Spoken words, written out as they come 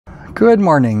Good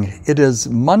morning. It is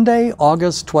Monday,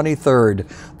 August 23rd,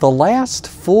 the last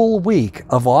full week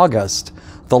of August,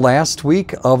 the last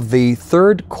week of the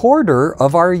third quarter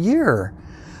of our year.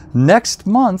 Next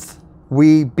month,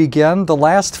 we begin the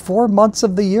last 4 months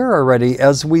of the year already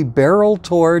as we barrel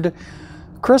toward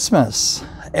Christmas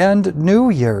and New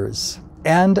Year's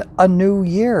and a new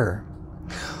year.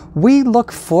 We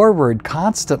look forward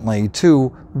constantly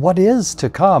to what is to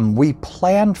come. We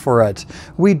plan for it.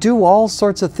 We do all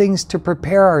sorts of things to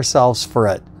prepare ourselves for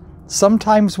it.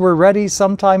 Sometimes we're ready,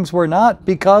 sometimes we're not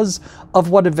because of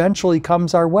what eventually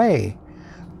comes our way.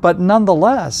 But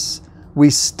nonetheless,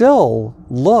 we still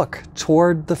look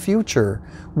toward the future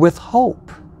with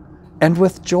hope and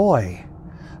with joy.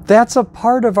 That's a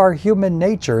part of our human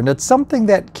nature, and it's something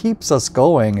that keeps us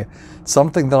going.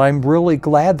 Something that I'm really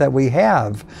glad that we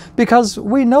have, because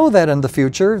we know that in the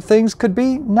future things could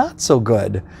be not so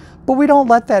good, but we don't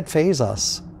let that faze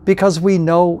us because we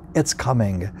know it's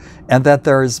coming and that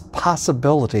there's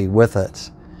possibility with it.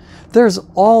 There's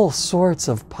all sorts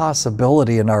of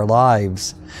possibility in our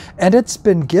lives, and it's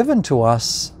been given to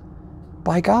us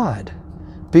by God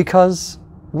because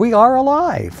we are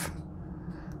alive.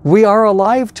 We are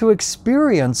alive to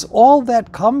experience all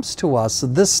that comes to us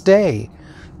this day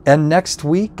and next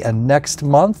week and next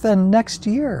month and next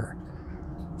year.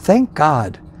 Thank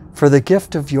God for the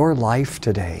gift of your life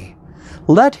today.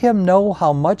 Let Him know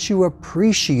how much you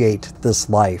appreciate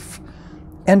this life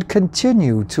and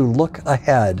continue to look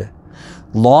ahead.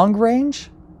 Long range,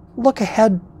 look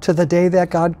ahead to the day that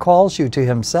God calls you to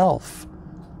Himself.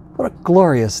 What a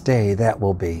glorious day that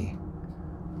will be.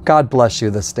 God bless you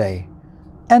this day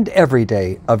and every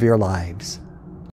day of your lives.